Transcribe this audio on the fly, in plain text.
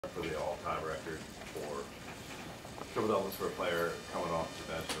for the all-time record for triple doubles for a player coming off the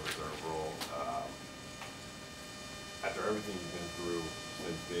bench in a reserve role. After everything you've been through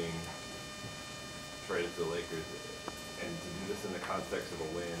since being traded to the Lakers, and to do this in the context of a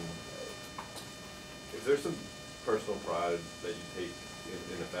win, is there some personal pride that you take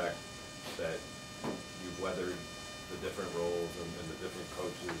in the fact that you've weathered the different roles and the different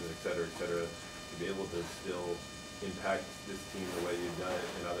coaches, and et cetera, to be able to still impact this team the way you've done it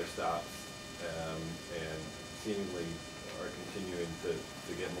in other stops, and seemingly are continuing to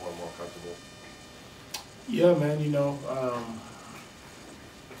get more and more comfortable? Yeah, man, you know,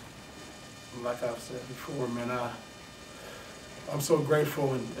 like I've said before, man, I'm so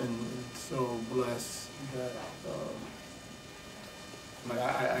grateful and so blessed that like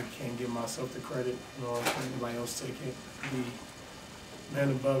I can't give myself the credit, you know, anybody else take it. The man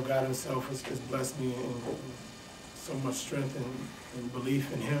above, God himself, has blessed me, and so much strength and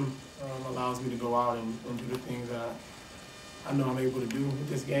belief in him allows me to go out and do the things that I know I'm able to do with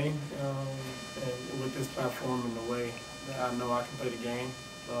this game, and with this platform, and the way that I know I can play the game.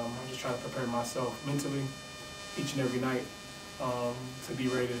 I'm just trying to prepare myself mentally each and every night to be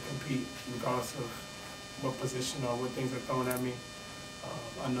ready to compete regardless of what position or what things are thrown at me.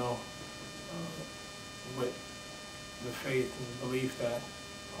 I know with the faith and the belief that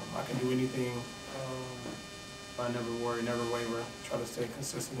I can do anything. I never worry, never waver, try to stay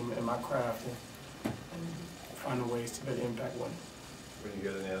consistent in my craft and find ways to better impact one. When you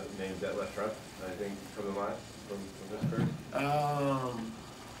get any other names that left front, anything come to mind from this career?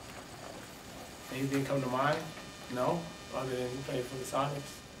 Anything come to mind? No, other than he played for the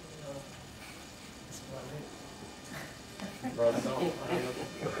Sonics. That's about it. Russ,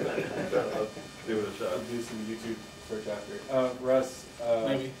 give it a shot. I'll do some YouTube search after. Russ,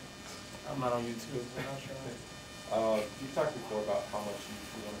 maybe. I'm not on YouTube, I'm not sure. You talked before about how much you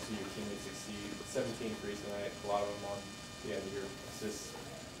want to see your teammates succeed. 17 threes tonight, a lot of them on the end of your assists.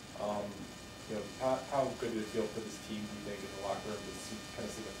 You know, how good did it feel for this team, do you think, in the locker room to kind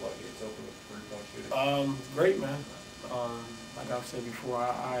of see the floodgates open with three-point shooting? It's great, man. Like I've said before,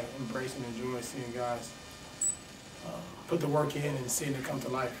 I embrace and enjoy seeing guys put the work in and seeing it come to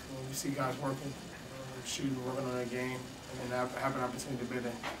life. When you see guys working, shooting, working on their game, and then have an opportunity to be able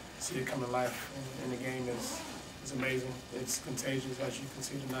to see it come to life in the game is amazing. It's contagious, as you can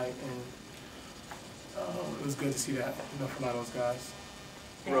see tonight, and it was good to see that, you know, for a lot of those guys.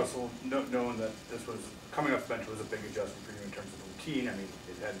 Russell, knowing that this was coming off the bench was a big adjustment for you in terms of routine. I mean,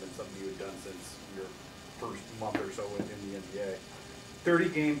 it hadn't been something you had done since your first month or so in the NBA. 30.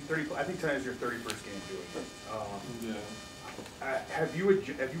 I think tonight is your 31st game doing it. Yeah. Have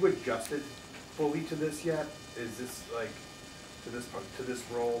you adjusted fully to this yet? Is this like to this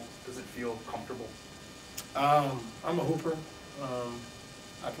role? Does it feel comfortable? I'm a hooper.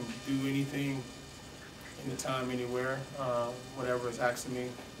 I can do anything, anytime, anywhere. Whatever is asked of me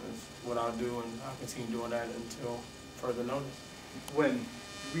is what I'll do, and I'll continue doing that until further notice. When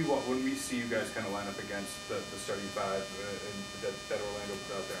we see you guys kind of line up against the starting five that Orlando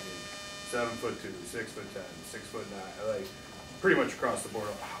put out there, I mean, 7'2", 6'10", 6'9", like pretty much across the board.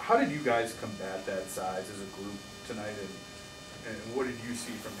 How did you guys combat that size as a group tonight, and what did you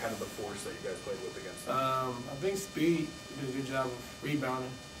see from kind of the force that you guys played with against them? I think speed did a good job of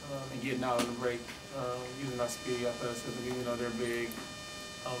rebounding and getting out of the break, using our speed, athleticism, even though they're big.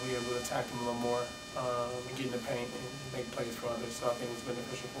 We were able to attack them a little more and get in the paint and make plays for others, so I think it was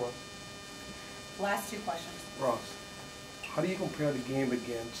beneficial for us. Last two questions. Ross, how do you compare the game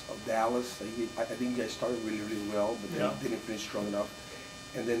against Dallas? I think you guys started really, really well, but then didn't finish strong enough.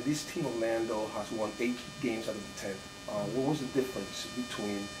 And then this team, Orlando, has won 8 games out of the 10. What was the difference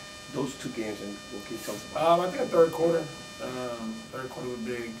between those 2 games, and what can you tell us about it? I think the third quarter was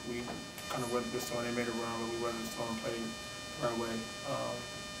big. We kind of weathered the storm. They made a run, but we weathered the storm, played the right way.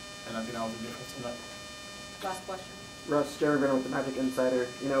 And I think that was the difference tonight. Last question. Russ, Jeremy Brenner with the Magic Insider.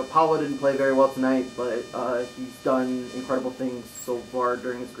 You know, Paolo didn't play very well tonight, but he's done incredible things so far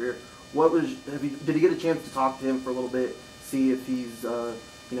during his career. Did you get a chance to talk to him for a little bit, see if he's,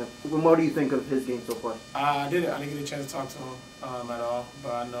 you know, what do you think of his game so far? I didn't get a chance to talk to him at all,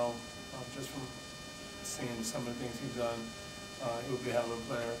 but I know just from seeing some of the things he's done, he will be a hell of a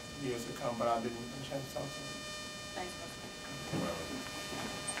player years to come, but I didn't get a chance to talk to him. Thanks, Russ.